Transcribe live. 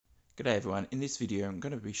G'day everyone, in this video I'm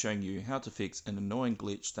going to be showing you how to fix an annoying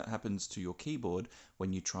glitch that happens to your keyboard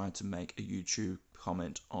when you try to make a YouTube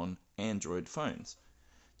comment on Android phones.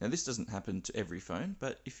 Now this doesn't happen to every phone,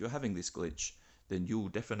 but if you're having this glitch then you'll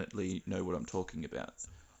definitely know what I'm talking about.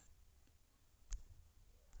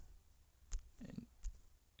 And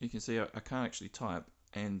you can see I can't actually type,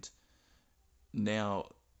 and now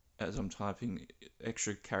as I'm typing,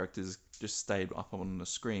 extra characters just stayed up on the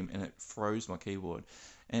screen and it froze my keyboard.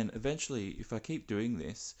 And eventually, if I keep doing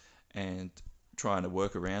this and trying to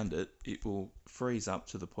work around it, it will freeze up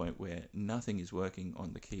to the point where nothing is working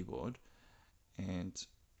on the keyboard and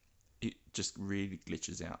it just really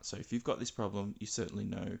glitches out. So if you've got this problem, you certainly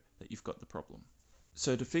know that you've got the problem.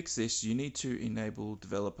 So to fix this, you need to enable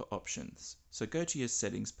developer options. So go to your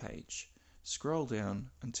settings page. Scroll down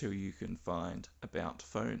until you can find About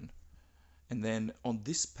Phone. And then on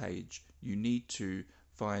this page, you need to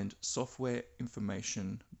find Software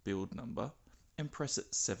Information Build Number and press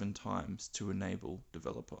it 7 times to enable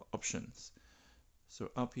developer options. So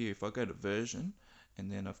up here, if I go to Version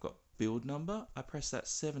and then I've got Build Number, I press that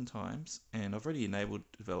 7 times and I've already enabled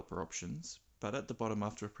developer options, but at the bottom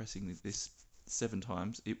after pressing this 7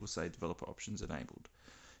 times, it will say developer options enabled.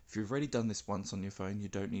 If you've already done this once on your phone, you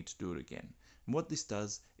don't need to do it again. And what this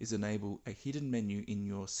does is enable a hidden menu in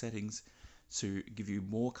your settings to give you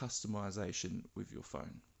more customization with your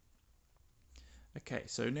phone. Okay,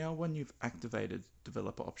 so now when you've activated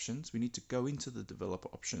developer options, we need to go into the developer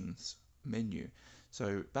options menu.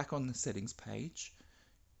 So back on the settings page,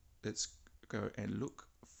 let's go and look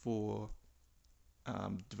for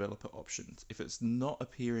developer options. If it's not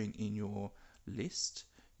appearing in your list,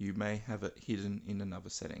 you may have it hidden in another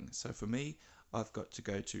setting. So for me, I've got to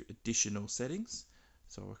go to additional settings,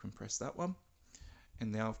 so I can press that one,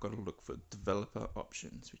 and now I've got to look for developer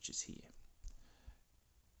options, which is here.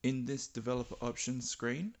 In this developer options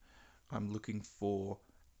screen, I'm looking for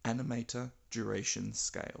animator duration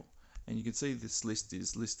scale, and you can see this list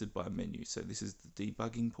is listed by menu. So this is the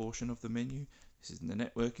debugging portion of the menu, this is the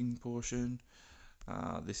networking portion,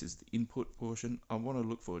 this is the input portion. I want to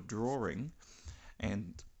look for drawing,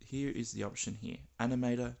 and here is the option here,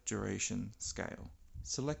 animator duration scale.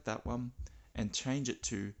 Select that one and change it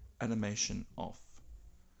to animation off.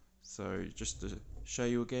 So just to show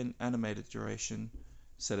you again, animated duration,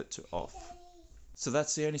 set it to off. So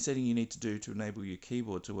that's the only setting you need to do to enable your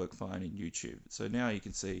keyboard to work fine in YouTube. So now you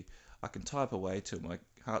can see I can type away to my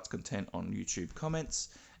heart's content on YouTube comments,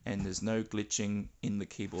 and there's no glitching in the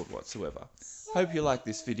keyboard whatsoever. Hope you like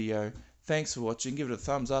this video. Thanks for watching. Give it a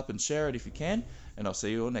thumbs up and share it if you can, and I'll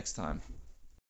see you all next time.